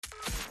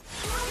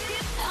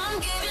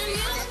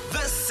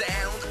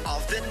sound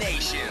of the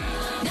nation.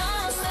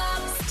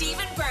 Non-stop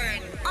Stephen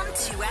Byrne on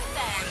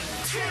 2FM.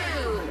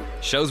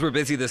 2. Shows were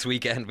busy this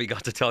weekend. We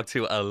got to talk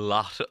to a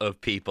lot of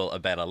people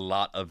about a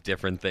lot of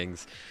different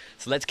things.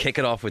 So let's kick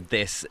it off with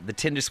this. The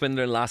Tinder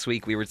Swindler last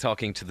week, we were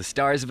talking to the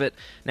stars of it.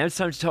 Now it's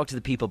time to talk to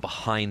the people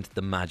behind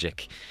the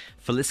magic.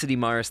 Felicity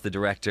Morris, the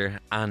director,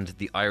 and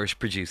the Irish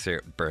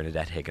producer,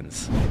 Bernadette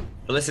Higgins.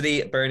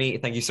 Felicity, Bernie,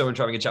 thank you so much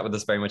for having a chat with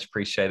us. Very much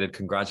appreciated.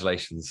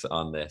 Congratulations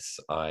on this.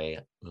 I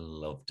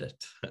loved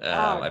it.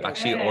 I've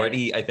actually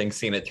already, I think,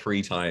 seen it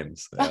 3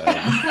 times.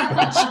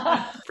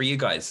 For you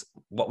guys,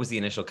 what was the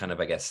initial kind of,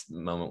 I guess,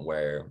 moment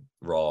where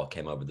Raw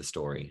came over the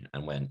story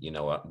and went, you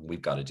know what,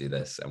 we've got to do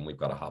this and we've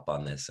got to hop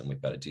on this and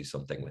we've got to do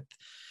something with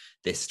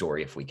this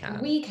story if we can?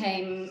 We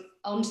came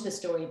onto the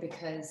story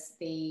because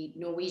the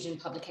Norwegian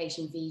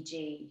publication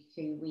VG,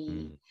 who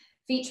we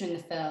feature in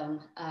the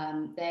film,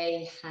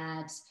 they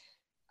had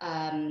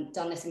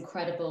done this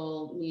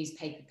incredible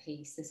newspaper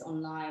piece, this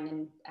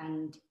online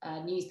and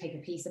newspaper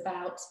piece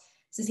about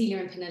Cecilia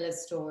and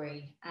Penilla's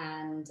story.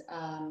 And,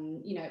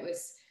 it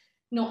was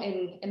not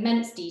in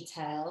immense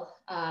detail,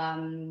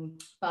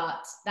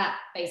 but that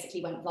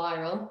basically went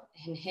viral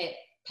and hit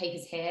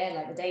papers here,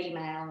 like the Daily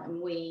Mail,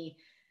 and we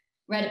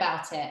read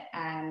about it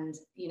and,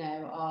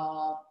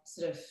 our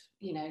sort of,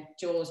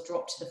 jaws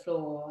dropped to the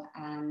floor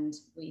and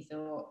we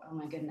thought, oh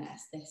my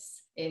goodness,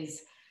 this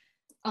is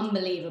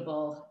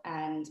unbelievable,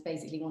 and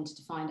basically wanted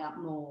to find out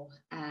more.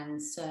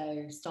 And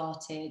so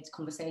started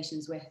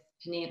conversations with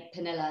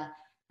Penilla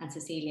and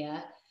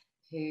Cecilia,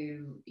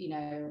 who,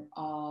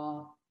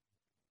 are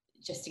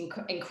just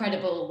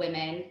incredible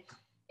women,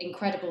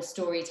 incredible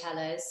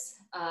storytellers,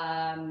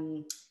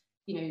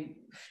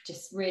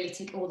 just really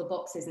tick all the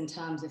boxes in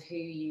terms of who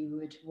you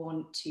would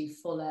want to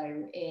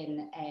follow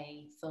in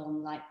a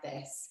film like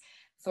this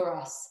for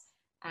us.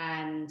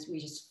 And we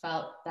just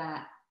felt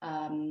that,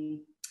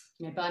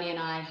 Bernie and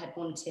I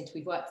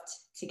we'd worked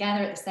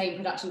together at the same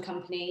production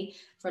company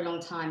for a long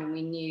time, and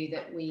we knew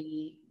that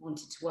we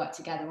wanted to work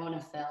together on a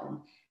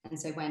film. And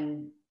so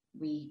when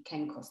we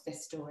came across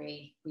this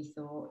story, we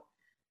thought,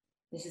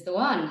 this is the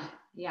one.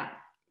 Yeah.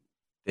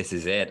 This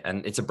is it.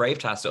 And it's a brave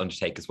task to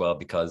undertake as well,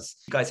 because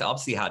you guys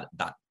obviously had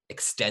that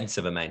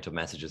extensive amount of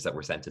messages that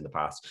were sent in the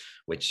past,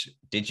 which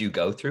did you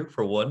go through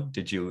for one?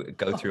 Did you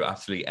go through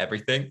absolutely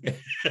everything?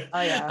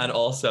 Oh, yeah. And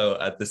also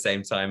at the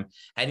same time,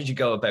 how did you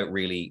go about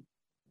really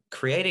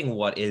creating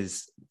what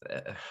is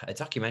a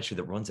documentary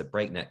that runs at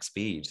breakneck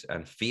speed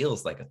and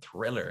feels like a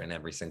thriller in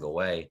every single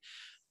way,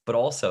 but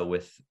also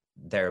with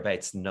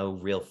thereabouts no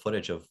real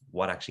footage of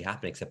what actually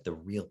happened except the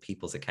real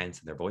people's accounts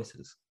and their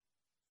voices?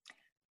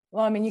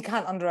 Well, I mean, you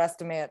can't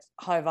underestimate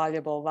how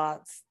valuable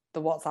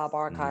the WhatsApp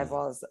archive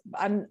was.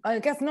 And I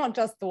guess not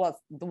just the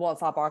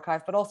WhatsApp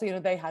archive, but also,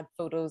 they had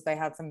photos, they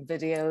had some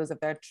videos of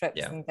their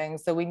trips and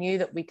things. So we knew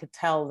that we could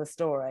tell the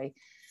story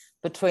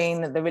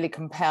between the really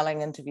compelling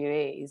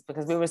interviewees,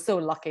 because we were so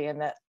lucky in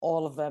that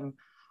all of them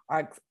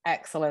are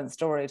excellent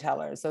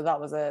storytellers. So that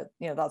was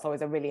that's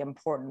always a really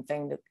important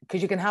thing,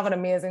 because you can have an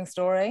amazing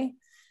story,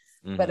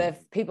 but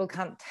if people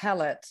can't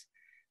tell it,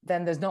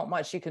 then there's not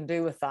much you can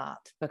do with that,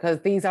 because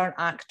these aren't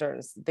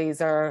actors.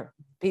 These are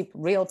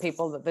real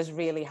people that this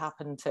really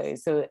happened to.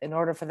 So in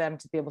order for them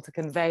to be able to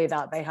convey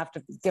that, they have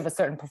to give a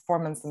certain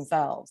performance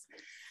themselves.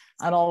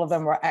 And all of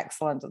them were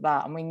excellent at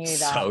that. And we knew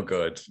that. So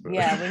good.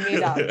 Yeah, we knew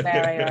that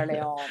very early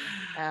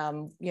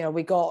on.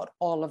 We got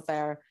all of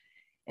their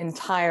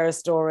entire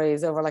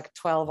stories over like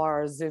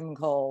 12-hour Zoom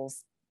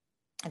calls,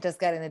 and just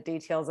getting the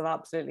details of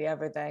absolutely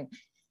everything.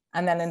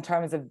 And then in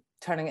terms of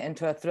turning it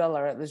into a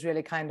thriller, it was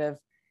really kind of,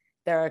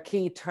 there are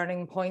key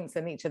turning points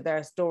in each of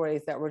their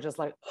stories that were just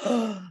like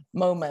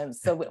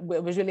moments. So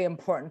it was really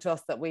important to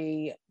us that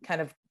we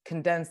kind of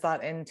condense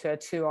that into a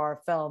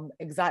 2-hour film,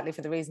 exactly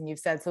for the reason you've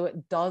said. So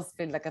it does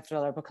feel like a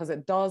thriller, because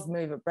it does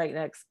move at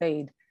breakneck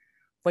speed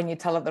when you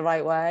tell it the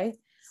right way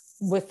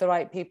with the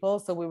right people.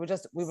 So we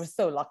were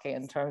so lucky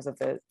in terms of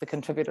the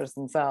contributors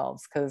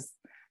themselves, because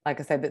like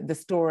I said, the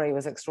story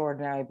was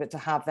extraordinary, but to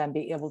have them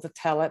be able to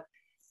tell it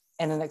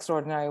in an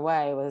extraordinary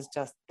way was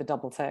just the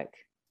double tick.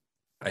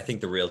 I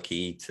think the real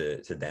key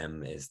to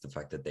them is the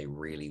fact that they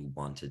really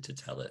wanted to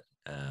tell it.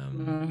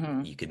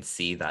 You can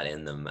see that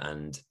in them,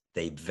 and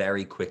they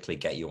very quickly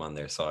get you on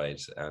their side.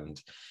 And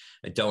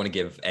I don't want to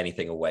give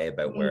anything away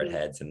about where it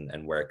heads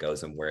and where it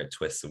goes and where it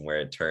twists and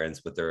where it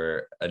turns, but there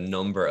are a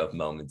number of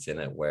moments in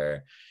it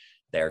where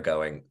they're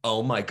going,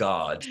 oh my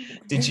God.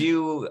 Did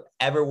you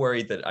ever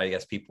worry that, I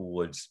guess, people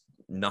would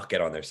not get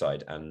on their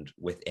side and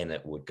within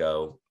it would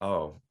go,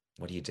 oh,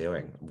 what are you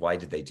doing? Why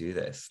did they do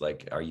this?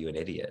 Like, are you an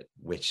idiot?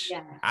 Which,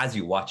 as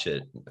you watch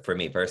it, for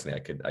me personally,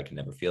 I could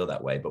never feel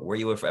that way. But were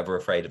you ever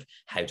afraid of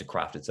how to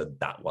craft it so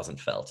that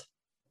wasn't felt?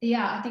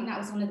 Yeah, I think that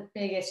was one of the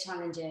biggest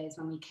challenges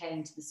when we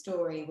came to the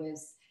story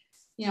was,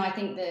 I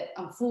think that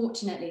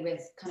unfortunately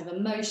with kind of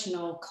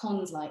emotional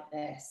cons like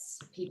this,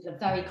 people are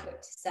very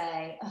quick to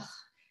say, oh,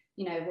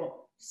 what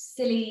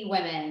silly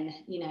women,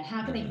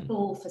 how could they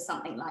fall for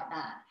something like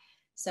that?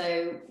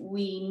 So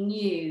we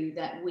knew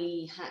that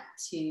we had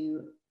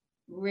to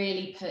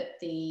really put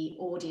the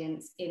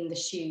audience in the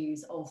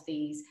shoes of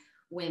these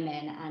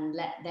women and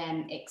let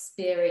them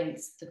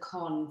experience the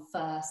con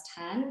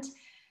firsthand.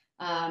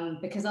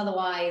 Because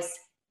otherwise,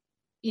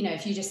 you know,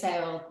 if you just say,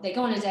 well, they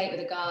go on a date with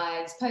a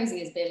guy who's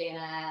posing as a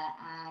billionaire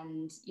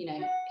and, you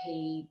know,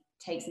 he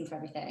takes them for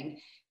everything,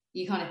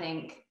 you kind of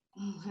think,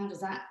 oh, how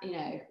does that, you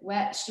know,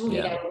 where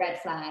surely there were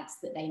red flags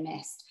that they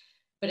missed.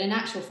 But in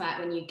actual fact,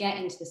 when you get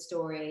into the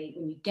story,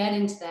 when you get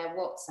into their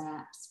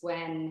WhatsApps,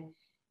 when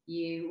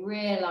you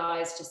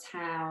realize just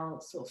how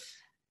sort of,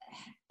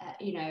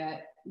 you know,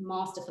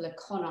 masterful a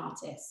con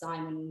artist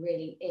Simon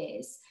really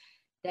is,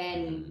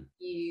 then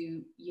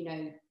you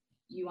know,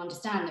 you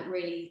understand that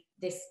really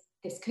this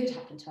could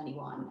happen to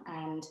anyone,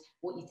 and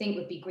what you think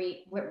would be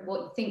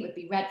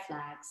red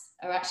flags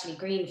are actually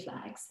green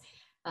flags.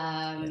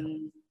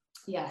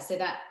 So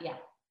that.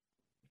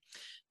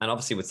 And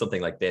obviously with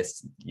something like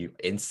this, you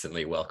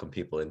instantly welcome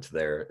people into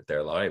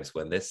their lives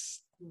when this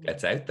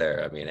gets out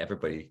there. I mean,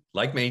 everybody,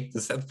 like me,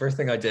 the first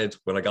thing I did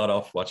when I got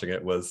off watching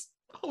it was,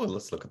 oh, well,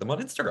 let's look at them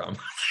on Instagram.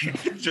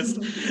 Just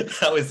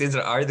that was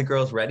Instagram. Are the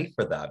girls ready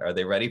for that? Are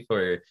they ready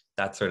for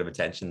that sort of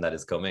attention that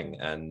is coming?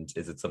 And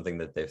is it something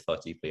that they've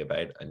thought deeply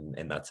about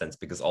in that sense?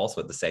 Because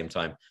also at the same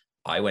time,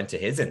 I went to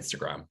his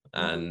Instagram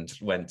and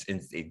went in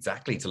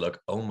exactly to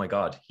look, oh my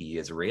God, he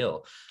is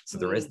real. So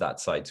there is that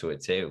side to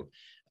it too.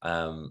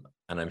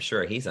 And I'm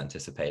sure he's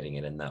anticipating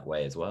it in that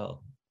way as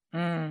well.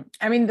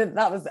 I mean,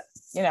 that was,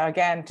 you know,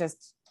 again,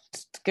 just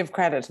to give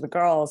credit to the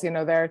girls, you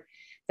know,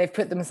 they've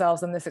put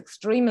themselves in this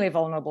extremely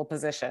vulnerable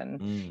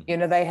position. You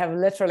know, they have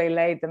literally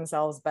laid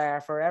themselves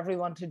bare for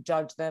everyone to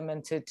judge them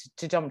and to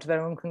jump to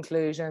their own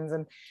conclusions.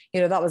 And,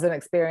 you know, that was an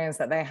experience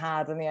that they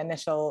had when the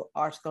initial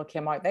article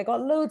came out. They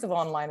got loads of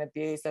online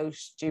abuse, those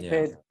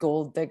stupid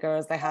gold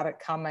diggers. They had it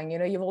coming. You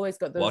know, you've always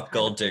got those. What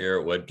gold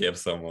digger would give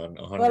someone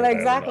 $100,000? Well,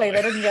 exactly.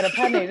 They didn't get a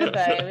penny, did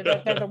they? I mean,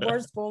 they're the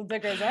worst gold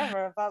diggers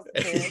ever, if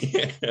that's the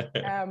case.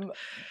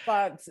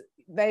 But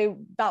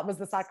that was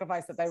the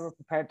sacrifice that they were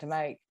prepared to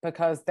make,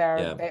 because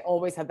they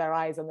always had their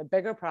eyes on the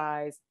bigger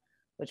prize,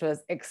 which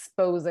was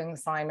exposing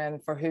Simon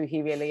for who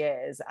he really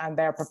is, and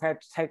they're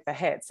prepared to take the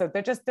hit. So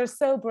they're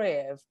so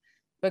brave,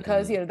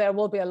 because you know, there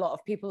will be a lot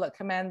of people that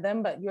commend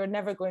them, but you're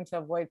never going to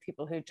avoid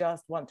people who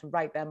just want to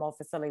write them off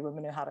as silly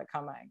women who had it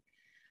coming.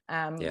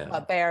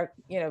 But they're,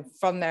 you know,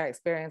 from their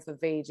experience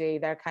with VG,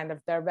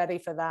 they're ready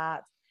for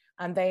that.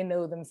 And they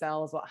know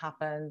themselves what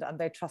happened, and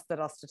they trusted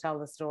us to tell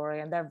the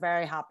story. And they're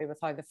very happy with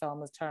how the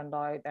film has turned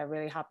out. They're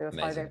really happy with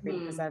how they've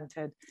been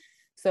presented.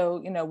 So,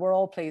 you know, we're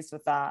all pleased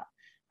with that.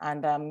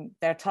 And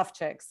they're tough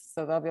chicks,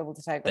 so they'll be able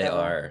to take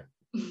whatever.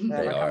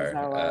 They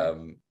are.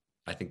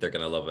 I think they're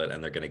going to love it,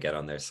 and they're going to get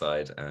on their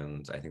side.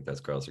 And I think those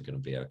girls are going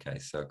to be okay.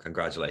 So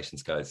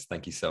congratulations, guys.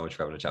 Thank you so much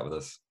for having a chat with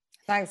us.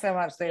 Thanks so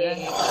much, Stephen.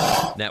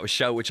 Now, a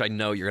show which I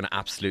know you're going to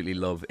absolutely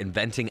love,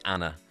 Inventing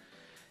Anna.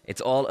 It's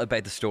all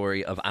about the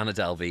story of Anna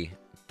Delvey,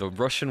 the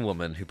Russian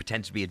woman who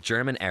pretended to be a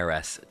German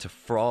heiress to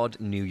fraud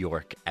New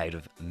York out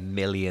of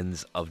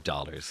millions of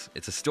dollars.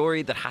 It's a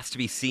story that has to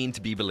be seen to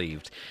be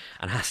believed,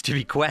 and has to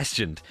be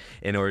questioned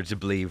in order to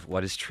believe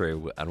what is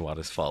true and what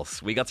is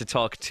false. We got to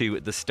talk to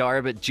the star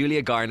of it,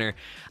 Julia Garner,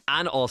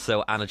 and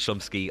also Anna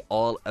Chlumsky,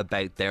 all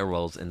about their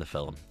roles in the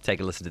film. Take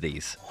a listen to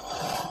these.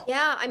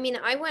 Yeah, I mean,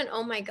 I went,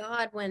 oh my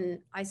God, when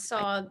I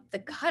saw the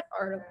Cut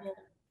article.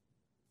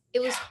 It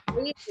was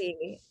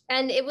crazy.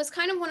 And it was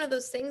kind of one of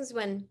those things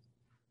when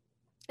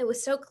it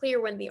was so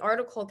clear when the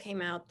article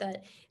came out that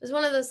it was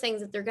one of those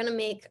things that they're going to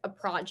make a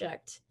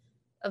project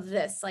of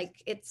this.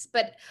 Like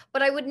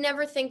but I would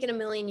never think in a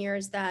million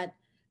years that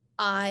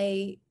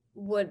I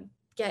would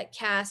get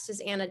cast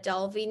as Anna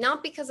Delvey.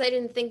 Not because I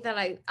didn't think that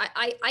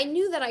I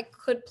knew that I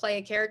could play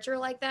a character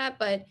like that,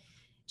 but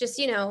just,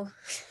 you know,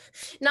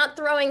 not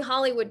throwing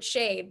Hollywood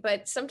shade,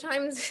 but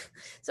sometimes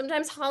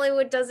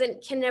Hollywood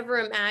can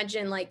never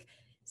imagine like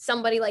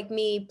somebody like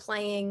me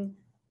playing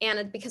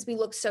Anna, because we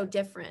look so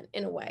different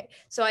in a way.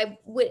 So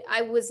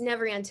I was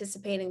never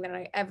anticipating that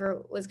I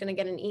ever was going to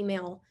get an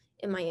email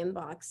in my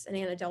inbox, an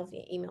Anna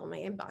Delvey email in my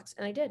inbox,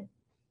 and I did.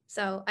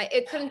 So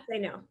I couldn't say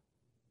no.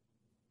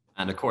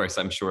 And of course,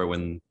 I'm sure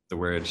when the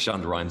word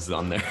Shonda Rhimes is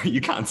on there,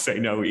 you can't say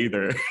no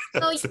either.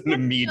 That's an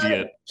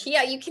immediate.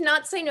 You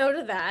cannot say no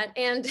to that.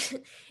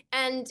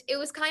 And it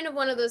was kind of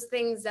one of those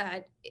things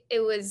that it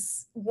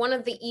was one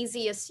of the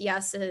easiest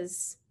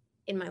yeses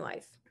in my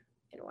life,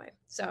 in a way.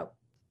 So,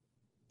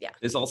 yeah.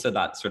 There's also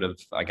that sort of,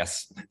 I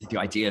guess, the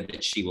idea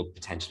that she will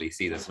potentially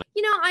see this.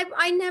 You know,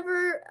 I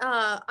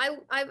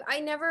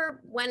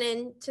never went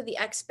into the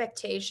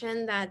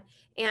expectation that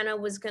Anna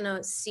was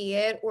gonna see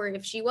it, or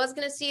if she was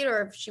gonna see it,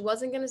 or if she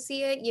wasn't gonna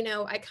see it. You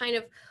know, I kind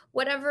of,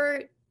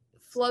 whatever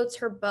floats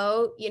her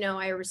boat, you know,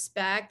 I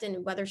respect,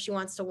 and whether she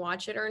wants to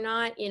watch it or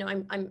not, you know,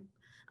 I'm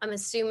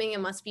assuming it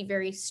must be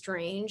very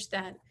strange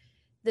that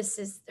this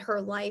is her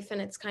life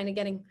and it's kind of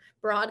getting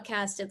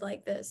broadcasted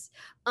like this.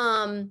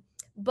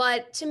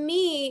 But to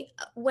me,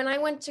 when I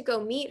went to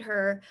go meet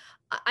her,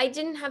 I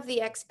didn't have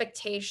the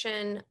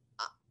expectation.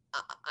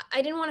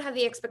 I didn't want to have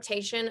the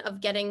expectation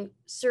of getting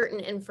certain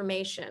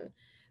information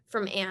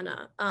from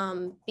Anna,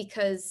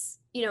 because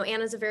you know,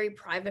 Anna's a very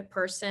private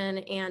person,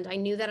 and I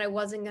knew that I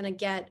wasn't going to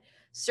get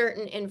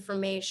certain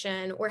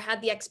information, or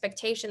had the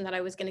expectation that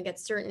I was going to get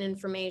certain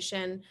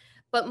information,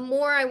 but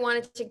more I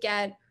wanted to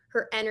get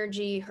her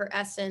energy, her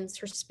essence,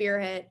 her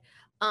spirit.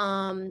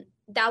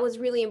 That was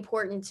really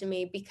important to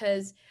me,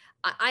 because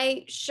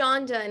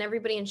Shonda and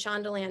everybody in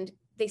Shondaland,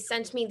 they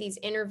sent me these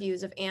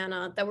interviews of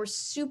Anna that were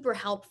super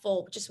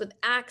helpful, just with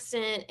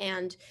accent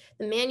and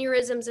the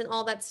mannerisms and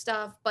all that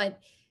stuff. But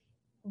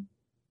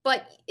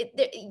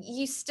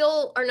you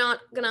still are not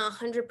gonna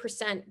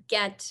 100%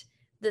 get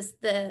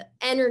the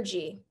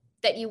energy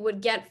that you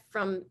would get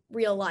from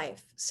real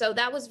life. So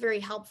that was very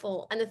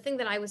helpful. And the thing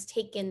that I was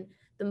taken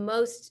the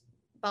most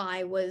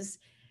by was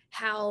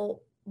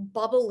how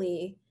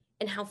bubbly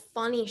and how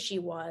funny she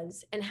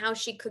was, and how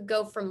she could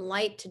go from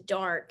light to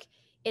dark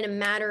in a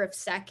matter of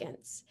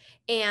seconds.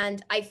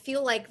 And I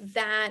feel like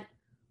that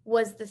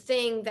was the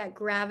thing that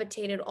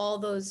gravitated all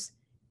those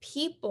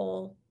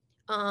people,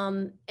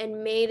 and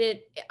made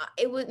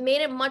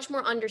it much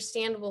more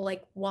understandable,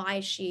 like why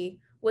she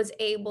was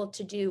able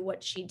to do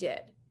what she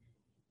did.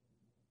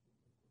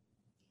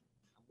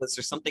 Was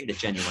there something that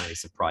genuinely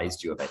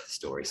surprised you about the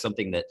story?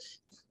 Something that,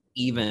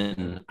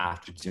 even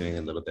after doing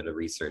a little bit of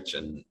research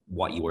and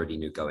what you already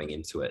knew going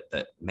into it,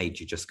 that made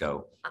you just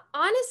go?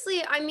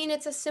 Honestly, I mean,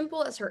 it's as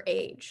simple as her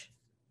age.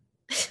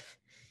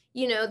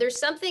 You know, there's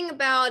something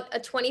about a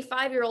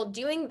 25-year-old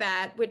doing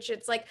that, which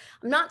it's like,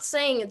 I'm not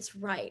saying it's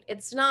right.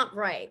 It's not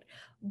right.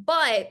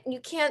 But you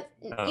can't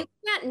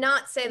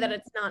not say that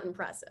it's not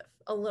impressive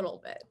a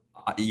little bit.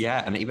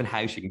 Yeah, and even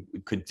how she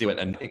could do it,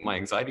 and I think my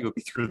anxiety would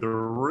be through the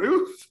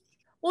roof.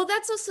 Well,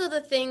 that's also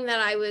the thing that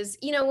I was,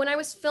 you know, when I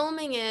was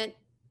filming it,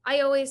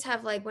 I always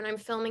have, like, when I'm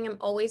filming, I'm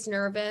always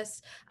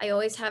nervous. I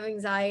always have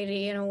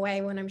anxiety in a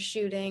way when I'm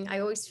shooting. I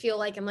always feel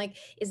like I'm like,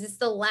 is this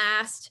the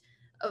last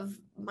of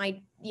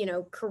my, you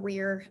know,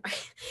 career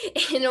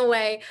in a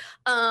way?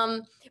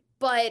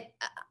 But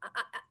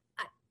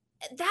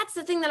that's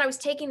the thing that I was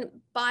taken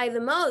by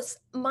the most.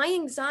 My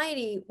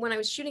anxiety when I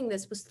was shooting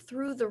this was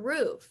through the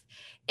roof.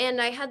 And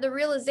I had the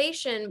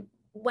realization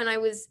when I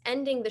was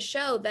ending the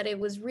show that it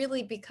was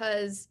really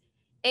because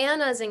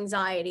Anna's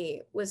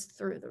anxiety was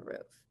through the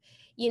roof.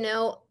 You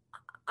know,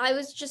 I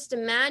was just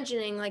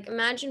imagining, like,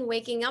 imagine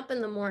waking up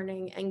in the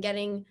morning and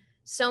getting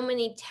so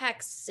many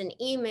texts and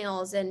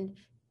emails and,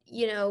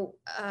 you know,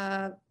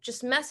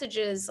 just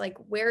messages like,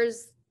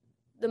 where's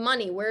the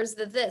money? Where's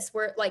the this?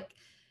 Where, like,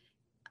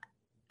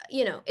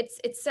 you know,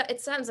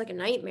 it sounds like a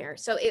nightmare.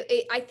 So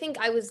I think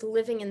I was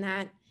living in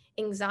that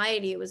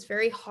anxiety. It was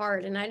very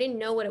hard, and I didn't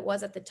know what it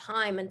was at the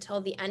time until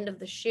the end of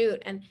the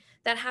shoot. And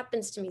that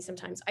happens to me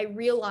sometimes. I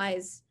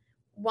realize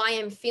why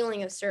I'm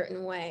feeling a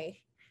certain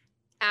way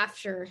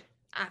after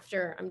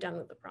I'm done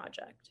with the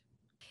project.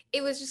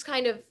 It was just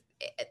kind of,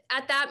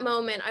 at that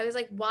moment, I was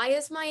like, why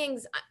is my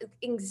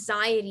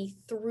anxiety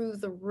through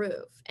the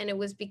roof? And it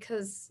was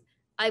because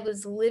I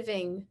was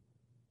living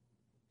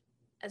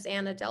as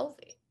Anna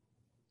Delvey.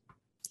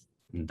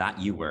 That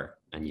you were,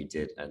 and you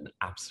did an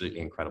absolutely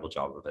incredible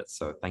job of it.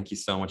 So thank you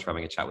so much for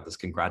having a chat with us.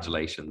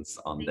 Congratulations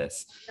on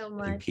this. So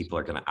much. I think people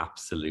are going to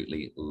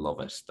absolutely love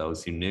it.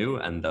 Those who knew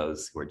and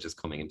those who are just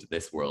coming into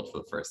this world for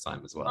the first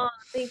time as well. Oh,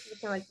 thank you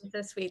so much. It's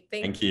so sweet.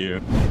 Thank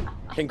you.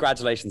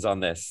 Congratulations on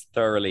this.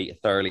 Thoroughly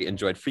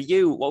enjoyed. For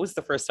you, what was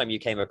the first time you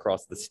came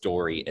across the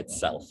story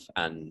itself?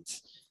 And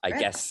I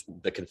guess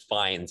the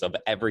confines of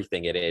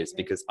everything it is,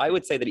 because I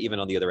would say that even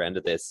on the other end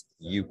of this,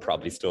 you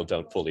probably still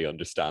don't fully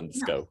understand the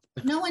scope.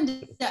 No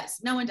one does.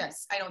 No one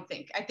does. I don't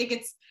think. I think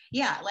it's,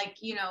 yeah, like,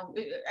 you know,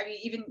 I mean,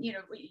 even, you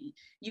know,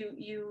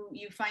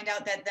 you find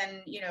out that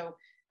then, you know,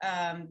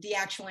 the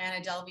actual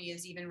Anna Delvey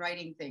is even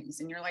writing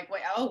things, and you're like,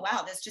 wait, oh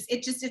wow,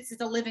 it's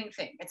a living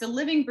thing. It's a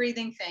living,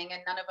 breathing thing,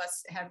 and none of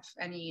us have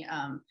any,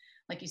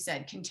 like you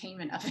said,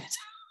 containment of it.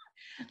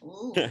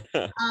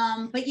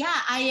 But yeah,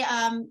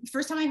 I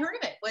first time I heard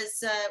of it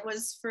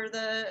was for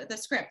the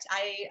script.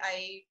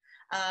 I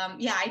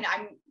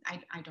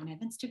don't have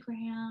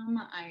Instagram.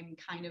 I'm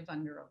kind of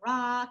under a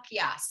rock.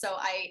 Yeah, so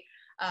I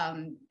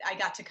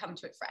got to come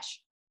to it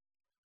fresh.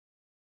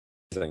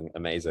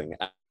 Amazing.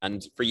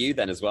 And for you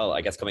then as well,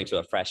 I guess coming to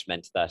it fresh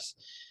meant that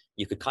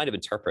you could kind of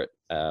interpret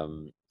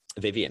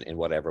Vivian in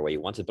whatever way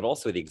you wanted, but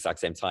also at the exact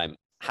same time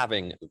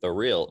having the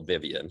real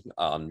Vivian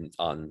on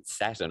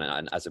set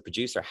and as a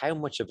producer. How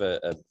much of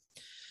a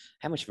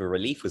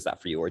relief was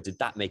that for you, or did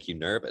that make you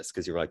nervous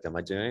because you were like, am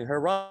I doing her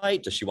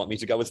right? Does she want me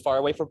to go as far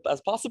away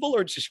as possible,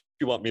 or does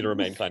she want me to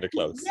remain kind of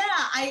close?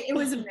 Yeah, it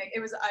was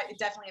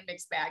definitely a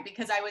mixed bag,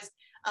 because I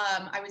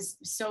was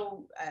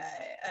so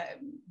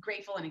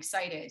grateful and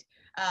excited,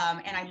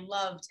 and I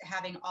loved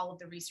having all of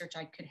the research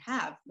I could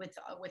have with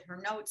her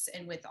notes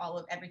and with all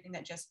of everything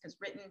that Jessica's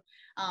written,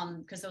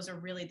 because those are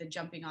really the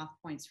jumping off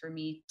points for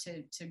me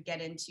to get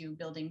into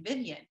building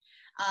Vivian.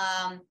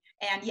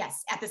 And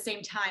yes, at the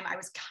same time, I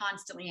was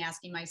constantly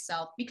asking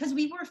myself, because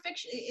we were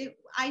fiction.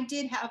 I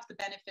did have the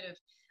benefit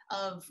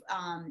of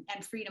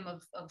and freedom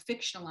of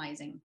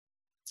fictionalizing.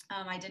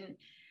 I didn't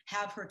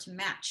have her to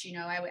match. You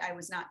know, I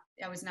was not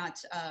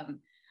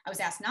was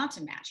asked not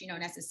to match,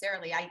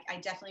 necessarily. I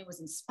definitely was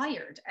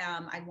inspired.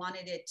 I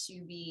wanted it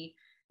to be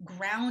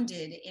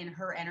grounded in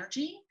her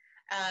energy.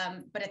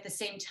 But at the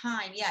same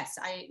time, yes,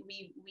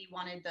 we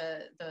wanted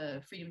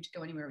the freedom to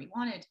go anywhere we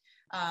wanted,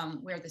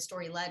 where the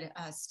story led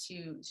us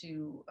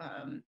to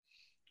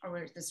or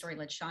where the story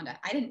led Shonda.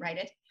 I didn't write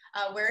it.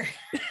 Where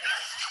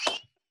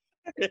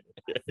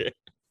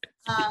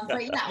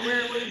but yeah,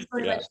 where the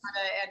story led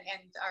Shonda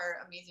and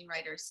our amazing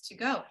writers to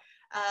go.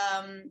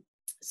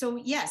 So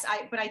yes,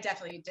 but I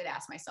definitely did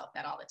ask myself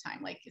that all the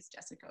time. Like, is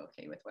Jessica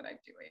okay with what I'm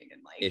doing?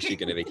 And like, is she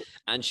going to be?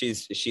 And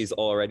she's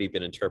already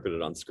been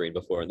interpreted on screen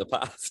before in the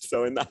past.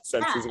 So in that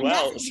sense as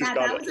well,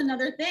 that was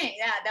another thing.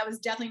 Yeah, that was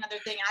definitely another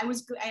thing.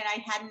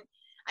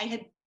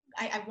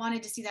 I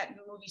wanted to see that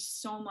movie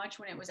so much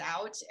when it was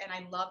out, and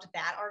I loved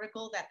that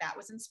article that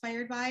was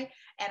inspired by.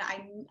 And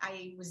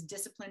I was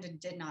disciplined and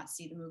did not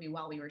see the movie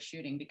while we were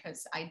shooting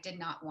because I did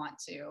not want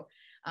to.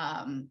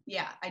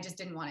 I just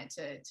didn't want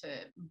it to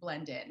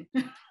blend in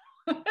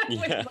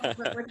with what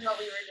we were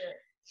doing.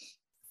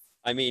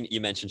 I mean, you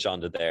mentioned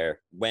Shonda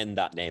there. When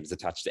that name's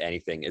attached to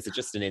anything, is it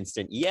just an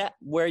instant? Yeah,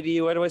 where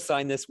do I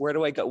sign this? Where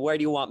do I go? Where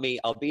do you want me?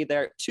 I'll be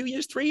there. 2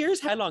 years, 3 years?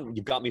 How long?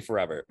 You've got me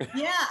forever.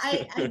 Yeah,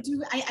 I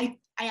do.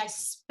 I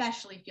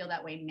especially feel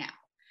that way now,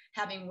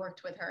 having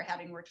worked with her,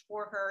 having worked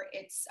for her.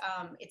 It's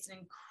an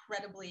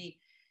incredibly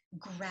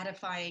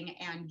gratifying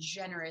and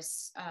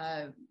generous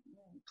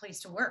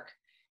place to work.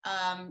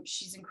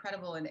 She's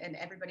incredible, and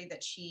everybody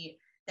that she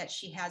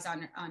has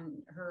on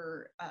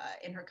her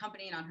in her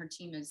company and on her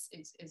team is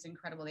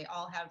incredible. They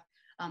all have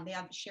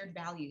shared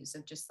values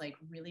of just like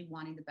really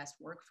wanting the best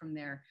work from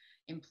their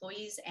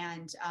employees,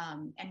 and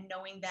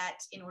knowing that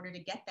in order to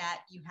get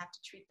that, you have to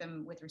treat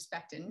them with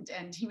respect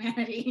and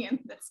humanity, and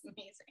that's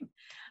amazing.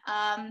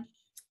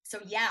 So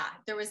yeah,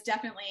 there was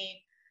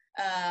definitely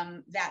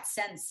that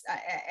sense.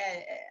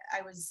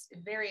 I was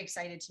very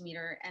excited to meet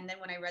her, and then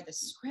when I read the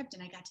script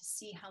and I got to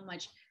see how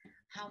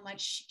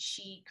much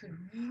she could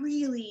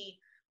really,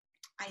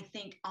 I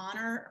think,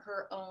 honor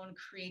her own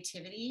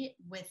creativity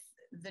with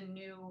the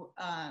new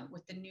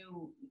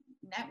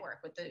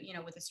network, with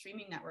the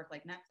streaming network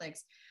like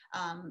Netflix,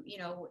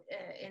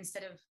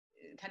 instead of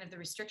kind of the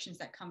restrictions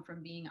that come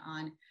from being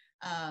on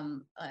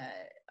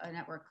a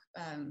network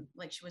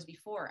like she was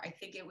before. I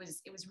think it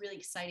was really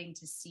exciting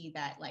to see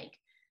that like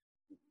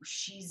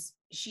she's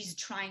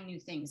trying new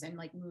things and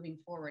like moving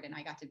forward, and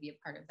I got to be a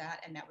part of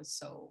that, and that was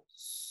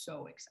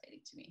so exciting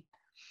to me.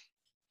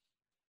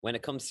 When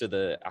it comes to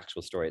the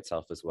actual story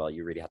itself as well,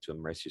 you really had to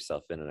immerse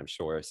yourself in it, I'm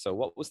sure. So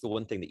what was the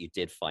one thing that you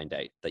did find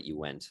out that you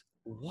went,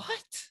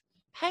 what?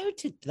 How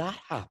did that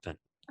happen?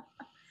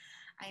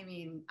 I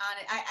mean,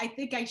 I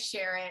think I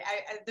share it.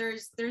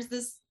 There's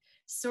this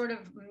sort of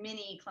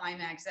mini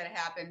climax that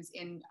happens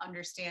in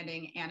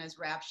understanding Anna's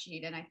rap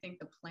sheet, and I think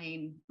the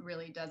plane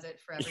really does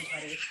it for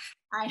everybody.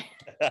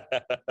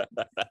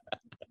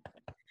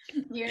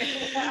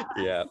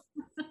 Yeah.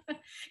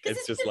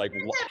 It's just like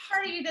what? That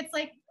party that's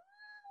like,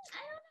 I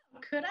don't know,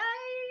 could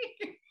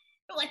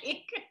I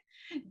like,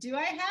 do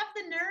I have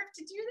the nerve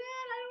to do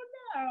that? I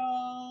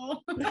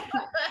don't know.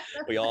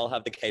 We all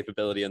have the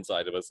capability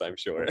inside of us, I'm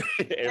sure,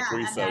 if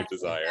we so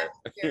desire.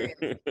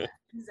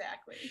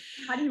 Exactly.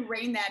 How do you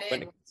rein that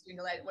in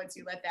once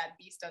you let that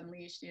beast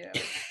unleash,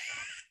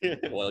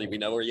 Well, we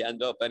know where you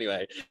end up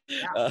anyway.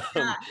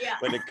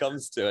 When it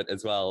comes to it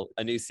as well,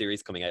 a new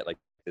series coming out like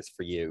this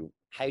for you,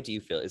 how do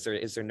you feel? Is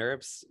there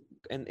nerves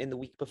in the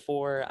week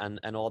before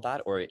and all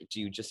that, or do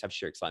you just have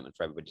sheer excitement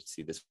for everybody to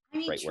see this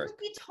great work? Truth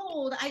be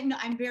told,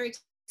 I'm very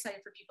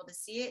excited for people to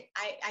see it.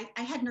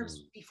 I had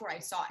nerves before I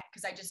saw it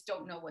because I just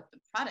don't know what the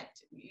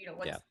product,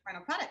 what's the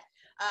final product.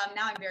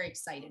 Now I'm very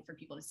excited for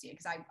people to see it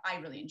because I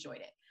really enjoyed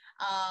it.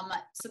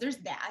 So there's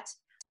that.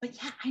 But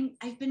yeah,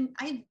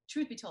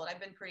 truth be told, I've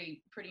been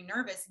pretty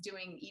nervous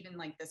doing even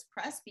like this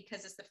press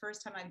because it's the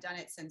first time I've done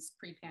it since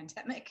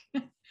pre-pandemic.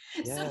 So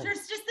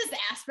there's just this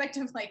aspect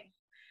of like,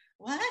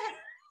 what?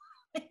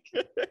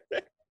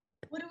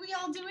 What are we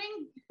all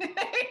doing?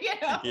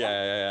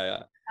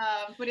 Yeah.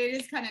 But it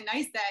is kind of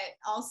nice that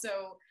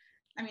also,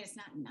 I mean, it's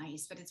not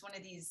nice, but it's one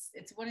of these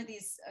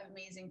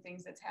amazing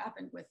things that's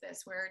happened with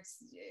this, where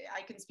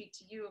I can speak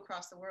to you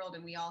across the world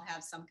and we all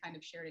have some kind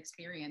of shared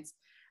experience.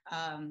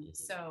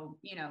 So,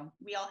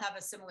 we all have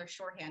a similar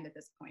shorthand at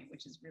this point,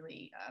 which is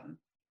really,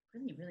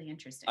 really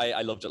interesting.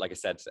 I loved it. Like I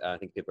said, I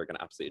think people are going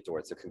to absolutely adore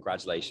it. So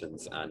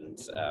congratulations. And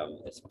it's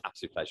an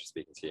absolute pleasure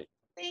speaking to you.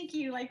 Thank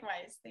you.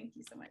 Likewise. Thank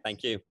you so much.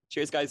 Thank you.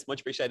 Cheers, guys. Much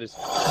appreciated.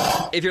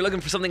 If you're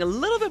looking for something a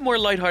little bit more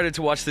lighthearted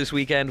to watch this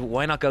weekend,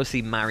 why not go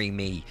see Marry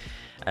Me?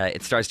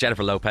 It stars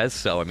Jennifer Lopez,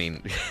 so I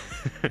mean,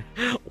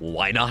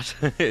 why not?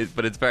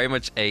 But it's very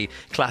much a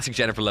classic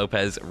Jennifer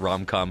Lopez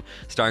rom-com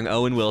starring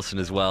Owen Wilson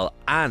as well,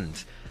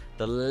 and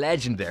the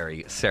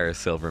legendary Sarah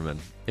Silverman.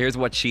 Here's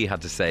what she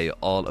had to say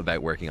all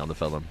about working on the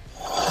film.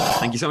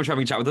 Thank you so much for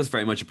having a chat with us.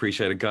 Very much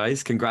appreciated,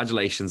 guys.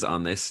 Congratulations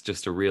on this.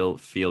 Just a real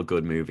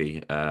feel-good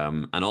movie.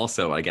 And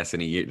also, I guess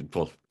in a year,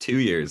 well, 2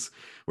 years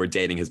where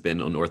dating has been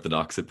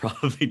unorthodox, it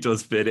probably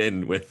does fit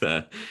in with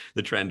the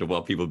trend of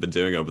what people have been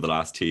doing over the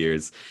last 2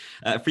 years.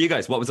 For you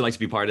guys, what was it like to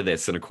be part of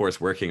this? And of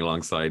course, working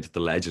alongside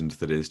the legend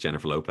that is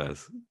Jennifer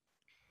Lopez.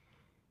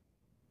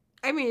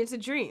 I mean, it's a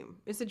dream.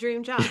 It's a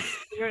dream job.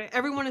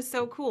 Everyone is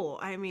so cool.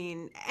 I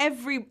mean,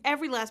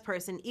 every last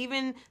person,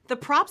 even the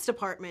props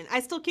department,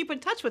 I still keep in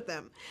touch with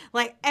them.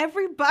 Like,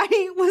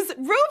 everybody was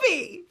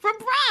Ruby from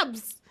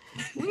props.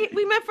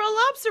 We met for a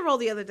lobster roll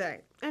the other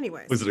day.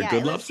 Anyways. Was it a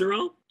good lobster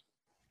roll?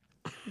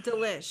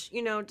 Delish.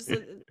 You know, just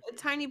a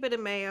tiny bit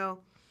of mayo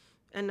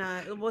and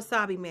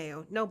wasabi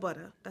mayo. No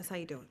butter. That's how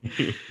you do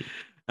it.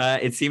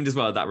 It seemed as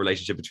well that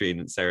relationship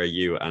between Sarah,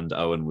 you and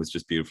Owen was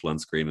just beautiful on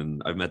screen. And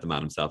I've met the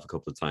man himself a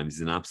couple of times.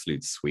 He's an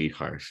absolute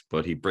sweetheart,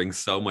 but he brings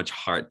so much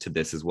heart to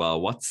this as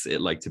well. What's it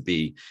like to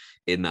be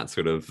in that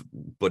sort of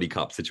buddy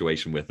cop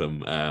situation with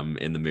him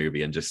in the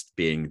movie and just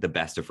being the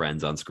best of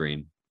friends on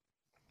screen?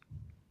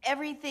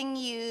 Everything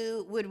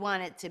you would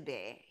want it to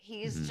be.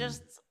 He's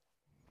just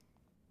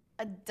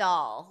a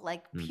doll,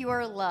 like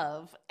pure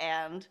love.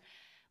 And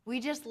we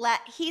just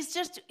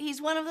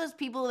he's one of those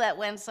people that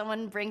when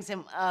someone brings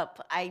him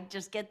up, I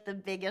just get the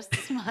biggest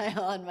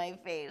smile on my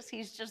face.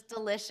 He's just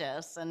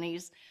delicious, and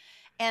he's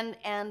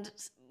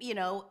you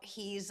know,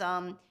 he's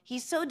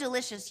so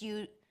delicious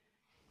you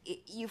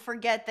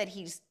forget that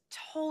he's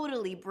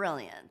totally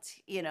brilliant.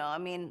 You know, I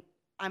mean,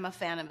 I'm a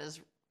fan of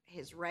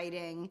his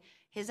writing.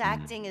 His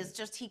acting is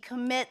just, he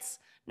commits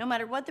no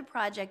matter what the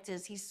project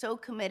is. He's so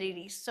committed.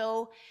 He's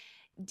so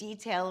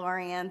detail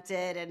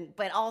oriented,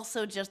 but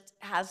also just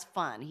has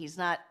fun. He's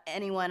not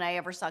anyone I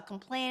ever saw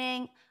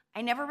complaining.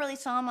 I never really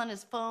saw him on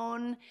his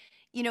phone.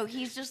 You know,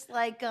 he's just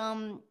like,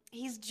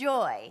 he's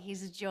joy.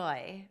 He's a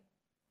joy.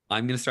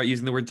 I'm going to start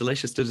using the word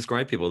delicious to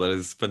describe people. That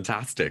is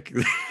fantastic.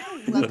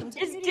 Welcome to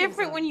it's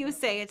different when you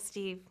say it,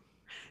 Steve.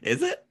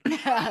 Is it?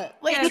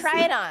 Wait,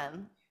 try it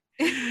on.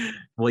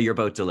 Well, you're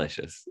both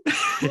delicious.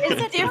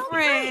 It's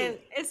different.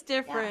 It's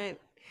different.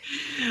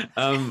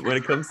 When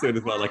it comes to it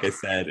as well, like I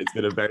said, it's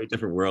been a very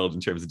different world in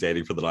terms of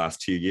dating for the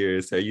last 2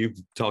 years. So you've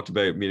talked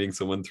about meeting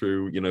someone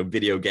through, you know,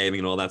 video gaming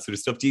and all that sort of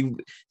stuff. Do you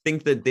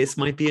think that this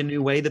might be a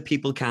new way that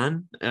people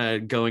can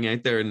going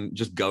out there and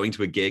just going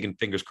to a gig and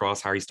fingers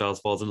crossed Harry Styles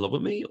falls in love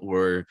with me?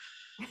 Or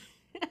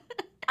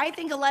I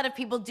think a lot of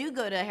people do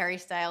go to Harry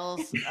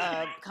Styles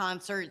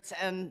concerts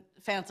and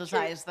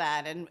fantasize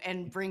that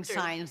and bring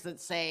signs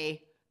that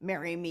say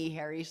 "Marry me,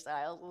 Harry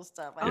Styles" and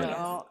stuff. I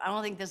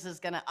don't think this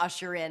is going to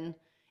usher in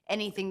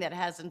anything that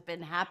hasn't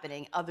been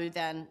happening other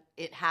than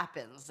it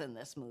happens in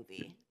this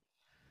movie.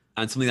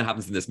 And something that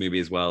happens in this movie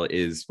as well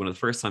is one of the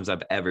first times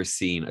I've ever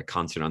seen a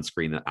concert on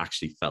screen that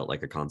actually felt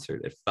like a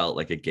concert. It felt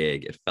like a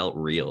gig. It felt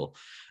real.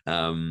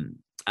 And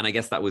I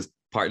guess that was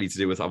partly to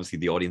do with obviously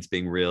the audience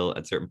being real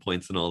at certain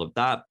points and all of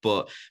that.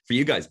 But for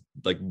you guys,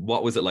 like,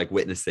 what was it like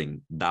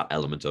witnessing that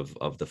element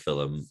of the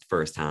film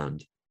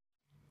firsthand?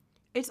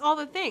 It's all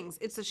the things.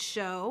 It's a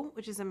show,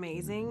 which is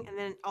amazing. And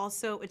then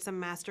also it's a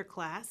master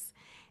class.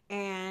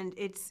 And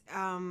it's,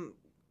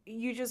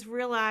 you just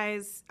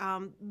realize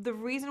the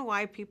reason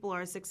why people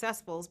are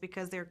successful is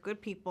because they're good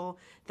people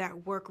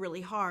that work really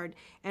hard.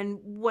 And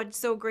what's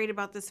so great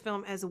about this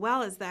film as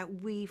well is that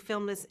we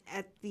filmed this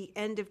at the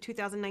end of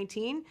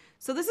 2019.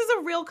 So this is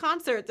a real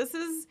concert. This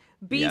is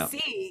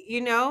BC,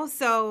 you know?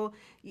 So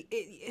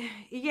it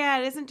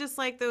isn't just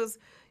like those,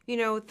 you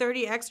know,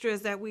 30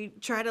 extras that we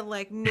try to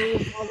like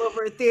move all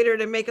over a theater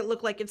to make it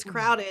look like it's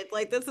crowded.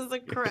 Like this is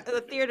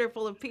a theater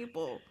full of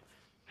people.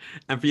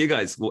 And for you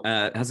guys,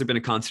 has there been a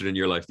concert in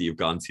your life that you've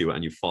gone to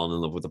and you've fallen in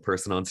love with a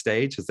person on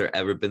stage? Has there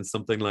ever been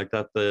something like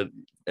that,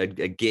 a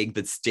gig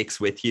that sticks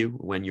with you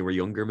when you were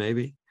younger,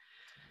 maybe?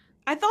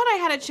 I thought I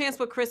had a chance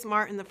with Chris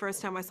Martin the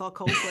first time I saw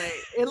Coldplay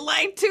in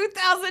like 2002.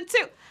 I was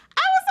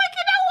like,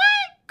 you know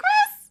what,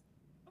 Chris?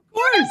 Of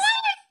course.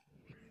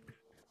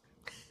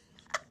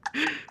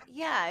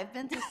 Yeah, I've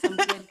been to some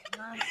good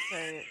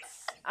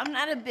concerts.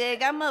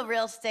 I'm a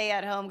real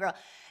stay-at-home girl.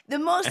 The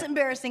most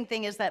embarrassing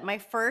thing is that my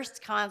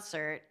first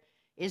concert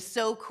is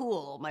so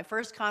cool. My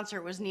first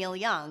concert was Neil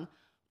Young,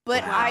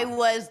 but I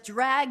was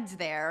dragged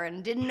there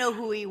and didn't know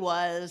who he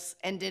was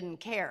and didn't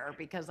care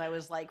because I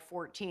was like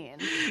 14.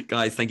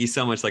 Guys, thank you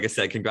so much. Like I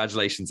said,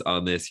 congratulations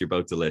on this. You're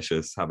both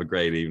delicious. Have a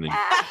great evening.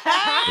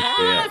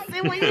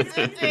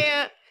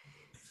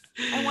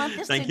 I want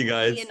this Thank to you,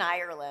 guys. be in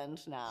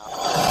Ireland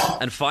now.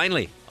 And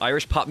finally,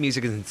 Irish pop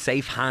music is in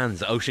safe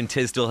hands. Ocean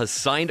Tisdall has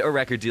signed a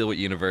record deal with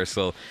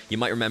Universal. You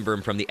might remember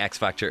him from the X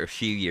Factor a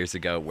few years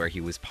ago where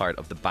he was part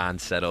of the band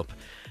setup.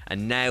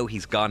 And now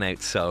he's gone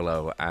out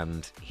solo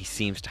and he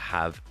seems to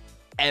have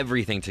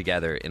everything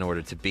together in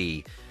order to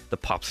be the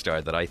pop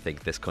star that I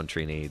think this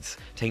country needs.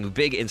 Taking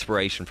big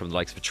inspiration from the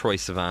likes of Troye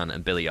Sivan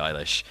and Billie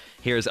Eilish.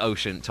 Here's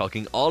Ocean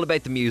talking all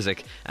about the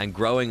music and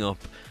growing up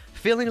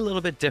feeling a little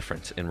bit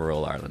different in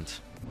rural Ireland.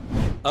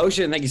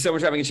 Ocean, thank you so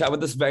much for having a chat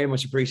with us. Very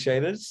much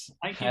appreciated.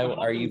 Thank you. How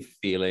are you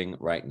feeling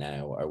right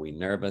now? Are we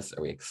nervous?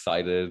 Are we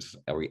excited?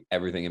 Are we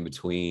everything in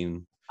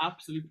between?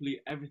 Absolutely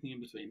everything in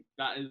between.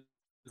 That is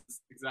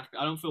exactly.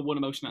 I don't feel one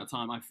emotion at a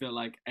time. I feel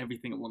like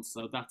everything at once.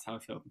 So that's how I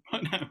feel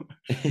right now.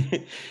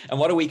 And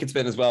what a week it's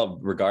been as well,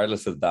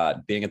 regardless of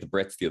that. Being at the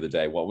Brits the other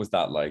day, what was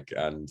that like?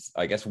 And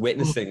I guess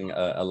witnessing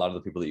a lot of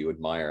the people that you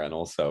admire, and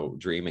also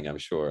dreaming, I'm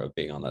sure, of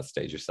being on that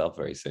stage yourself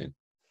very soon.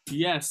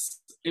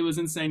 Yes, it was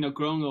insane. Now,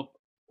 growing up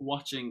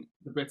watching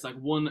the Brits, like,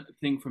 one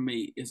thing for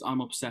me is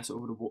I'm obsessed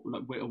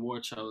with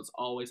award shows,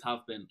 always have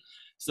been.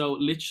 So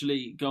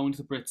literally going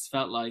to the Brits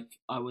felt like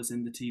I was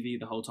in the TV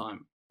the whole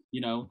time, you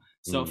know?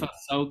 So it felt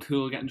so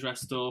cool getting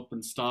dressed up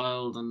and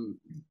styled and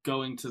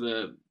going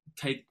to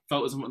take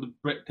photos of the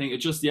Brit thing. It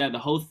just, the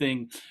whole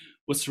thing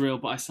was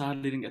surreal, but I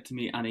sadly didn't get to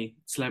meet any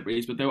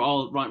celebrities, but they were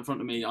all right in front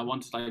of me. I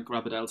wanted to like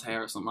grab Adele's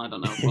hair or something, I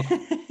don't know.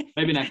 But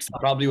maybe next time.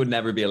 Probably would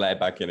never be allowed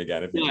back in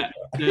again.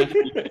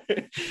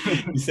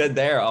 If you said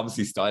there,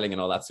 obviously styling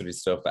and all that sort of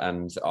stuff,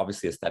 and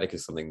obviously aesthetic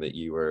is something that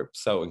you were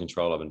so in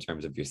control of in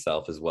terms of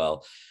yourself as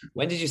well.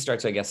 When did you start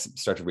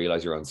to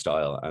realize your own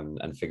style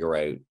and figure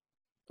out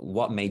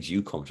what made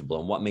you comfortable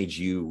and what made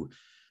you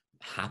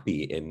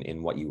happy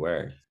in what you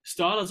wear?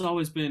 Style has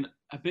always been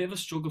a bit of a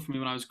struggle for me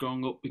when I was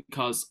growing up,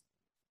 because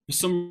for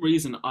some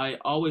reason I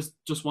always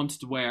just wanted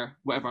to wear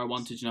whatever I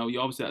wanted, you know. You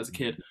always did that as a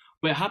kid.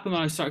 But it happened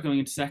when I started going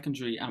into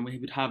secondary, and we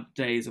would have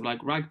days of like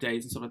rag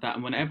days and stuff like that.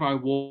 And whenever I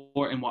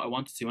wore in what I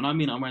wanted to, and I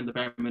mean I'm wearing the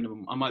bare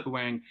minimum, I might be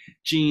wearing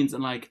jeans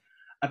and like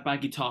a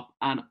baggy top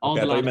and all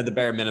I thought you meant the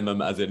bare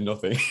minimum as in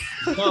nothing.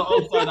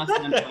 No, sorry, that's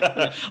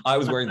the I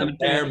was wearing the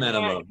bare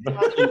minimum.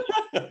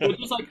 It was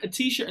just like a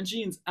t-shirt and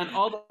jeans, and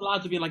all the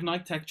lads would be in like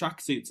Nike Tech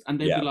tracksuits, and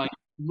they'd be like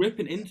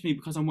ripping into me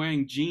because I'm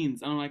wearing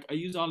jeans, and I'm like, are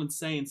you all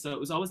insane? So it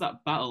was always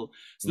that battle.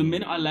 So the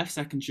minute I left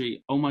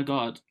secondary, oh my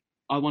God,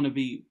 I want to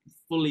be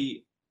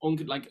fully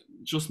like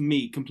just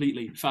me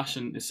completely.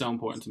 Fashion is so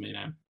important to me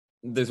now.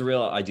 There's a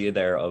real idea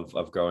there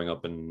of growing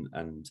up and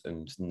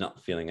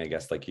not feeling, I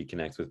guess, like you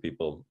connect with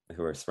people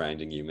who are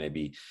surrounding you.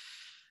 Maybe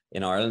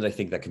in Ireland, I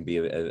think that can be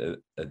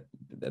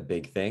a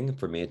big thing.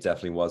 For me, it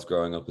definitely was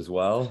growing up as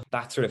well.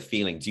 That sort of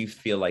feeling, do you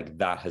feel like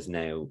that has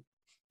now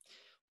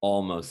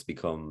almost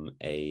become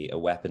a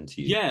weapon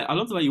to you? Yeah, I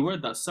love the way you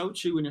word that. So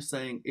true when you're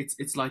saying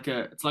it's like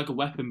a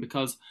weapon,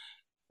 because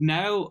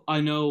now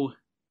I know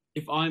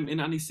if I'm in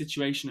any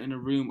situation in a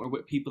room or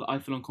with people that I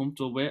feel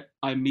uncomfortable with,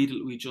 I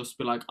immediately just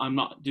be like, I'm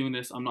not doing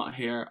this, I'm not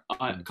here.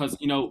 Because,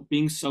 you know,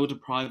 being so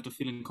deprived of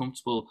feeling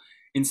comfortable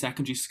in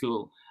secondary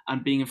school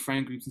and being in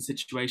friend groups and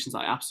situations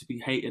I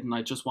absolutely hated, and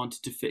I just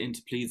wanted to fit in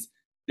to please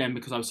them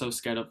because I was so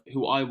scared of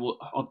who I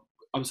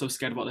was so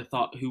scared of what they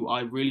thought who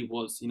I really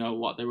was, you know,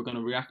 what they were going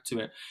to react to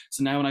it.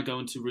 So now when I go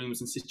into rooms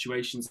and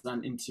situations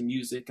and into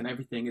music and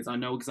everything, is I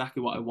know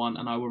exactly what I want,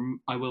 and I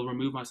will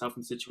remove myself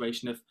from the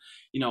situation if,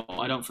 you know,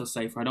 I don't feel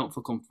safe or I don't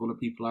feel comfortable, or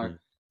people are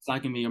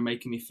slagging me or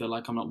making me feel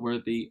like I'm not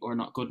worthy or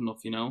not good enough,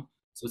 you know.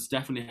 So it's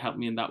definitely helped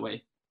me in that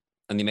way.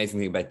 And the amazing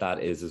thing about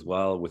that is, as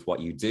well, with what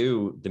you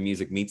do, the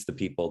music meets the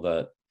people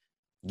that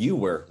you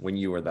were when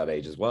you were that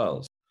age as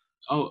well.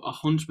 Oh,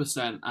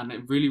 100%. And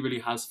it really, really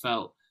has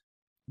felt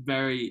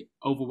very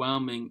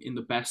overwhelming in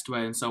the best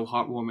way, and so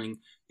heartwarming,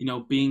 you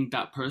know, being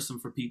that person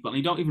for people. And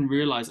you don't even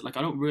realize it. Like,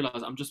 I don't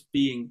realize I'm just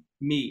being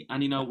me.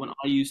 And, you know, when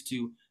I used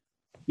to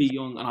be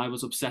young and I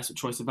was obsessed with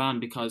Troye Sivan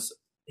because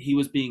he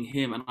was being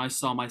him, and I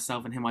saw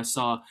myself in him. I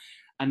saw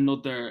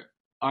another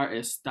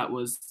artist that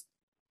was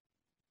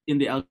in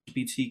the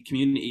LGBT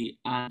community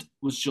and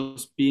was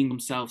just being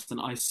themselves, and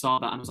I saw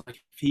that and I was like,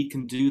 if he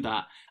can do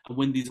that and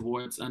win these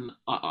awards, and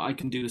I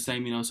can do the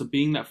same, you know. So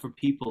being that for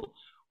people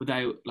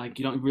without, like,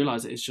 you don't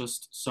realize it, it's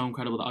just so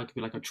incredible that I could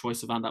be like a Troye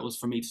Sivan that was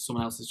for me to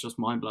someone else. It's just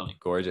mind-blowing.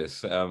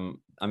 Gorgeous.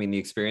 I mean, the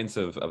experience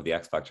of the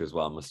X Factor as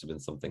well must have been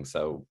something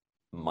so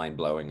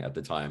mind-blowing at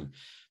the time.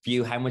 For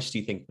you, how much do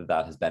you think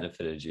that has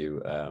benefited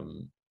you?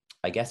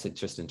 I guess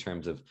it's just in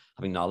terms of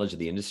having knowledge of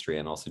the industry,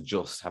 and also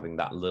just having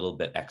that little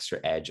bit extra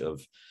edge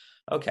of,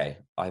 okay,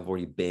 I've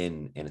already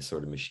been in a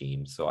sort of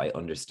machine, so I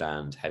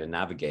understand how to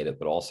navigate it,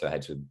 but also how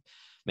to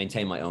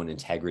maintain my own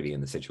integrity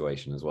in the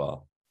situation as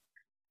well.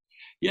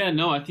 Yeah,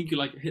 no, I think you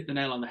like hit the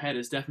nail on the head.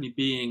 It's definitely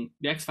being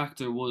the X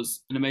Factor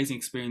was an amazing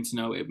experience.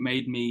 You know, it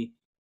made me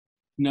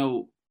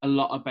know a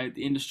lot about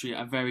the industry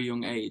at a very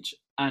young age,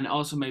 and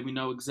also made me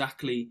know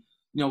exactly,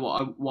 you know,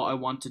 what I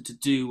wanted to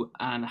do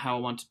and how I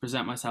wanted to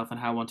present myself and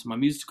how I wanted my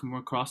music to come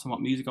across and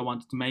what music I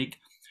wanted to make.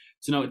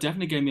 So no, it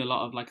definitely gave me a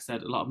lot of, like I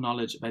said, a lot of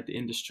knowledge about the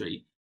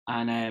industry.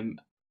 And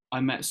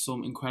I met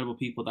some incredible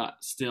people that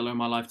still are in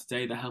my life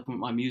today that help me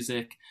with my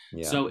music.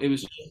 Yeah. So it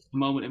was just a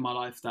moment in my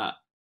life that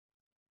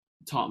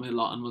taught me a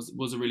lot and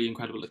was a really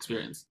incredible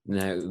experience.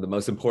 Now, the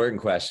most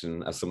important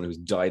question, as someone who's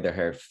dyed their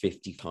hair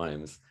 50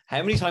 times,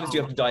 how many times do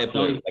you have to dye it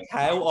blue? Like,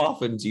 how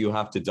often do you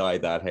have to dye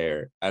that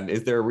hair? And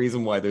is there a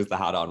reason why there's the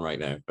hat on right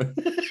now?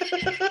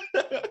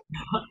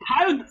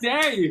 How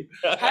dare you?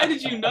 How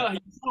did you know? You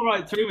saw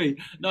right through me.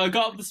 No, I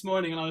got up this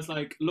morning and I was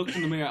like, looked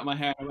in the mirror at my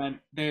hair. I went,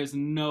 there's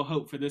no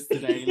hope for this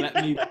today. Let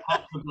me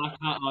pop the black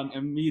hat on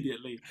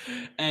immediately.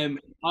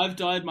 I've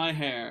dyed my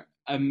hair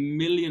a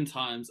million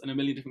times in a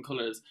million different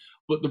colors,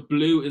 but the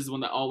blue is the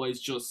one that always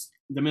just,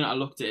 the minute I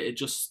looked at it, it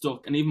just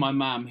stuck. And even my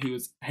mom, who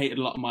hated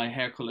a lot of my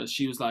hair colors,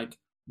 she was like,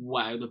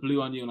 wow, the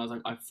blue on you. And I was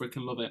like, I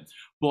freaking love it.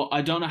 But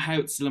I don't know how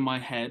it's still in my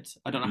head.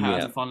 I don't know how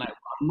it's fallen out.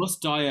 I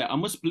must dye it. I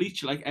must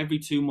bleach it like every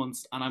 2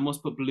 months, and I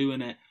must put blue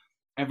in it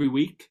every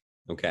week.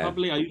 Okay.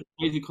 Probably I use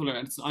crazy color,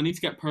 and I need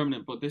to get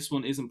permanent, but this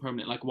one isn't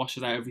permanent. Like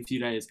washes out every few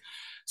days.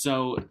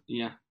 So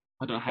yeah,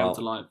 I don't know how it's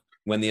alive.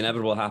 When the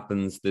inevitable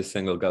happens, this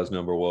single goes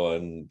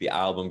 #1, the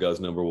album goes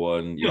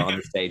 #1, you're on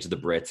the stage of the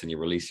Brits and you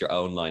release your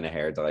own line of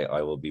hair dye,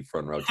 I will be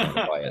front row trying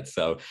to buy it.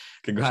 So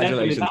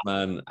congratulations,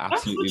 man.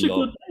 Absolutely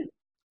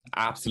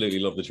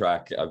love the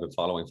track. I've been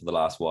following for the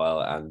last while,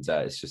 and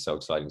it's just so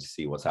exciting to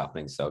see what's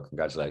happening. So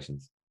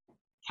congratulations.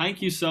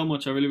 Thank you so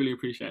much. I really, really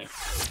appreciate it.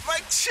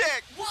 Mic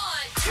check. 1,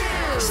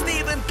 2.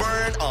 Stephen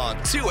Byrne on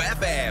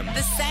 2FM.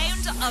 The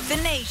sound of the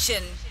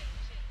nation.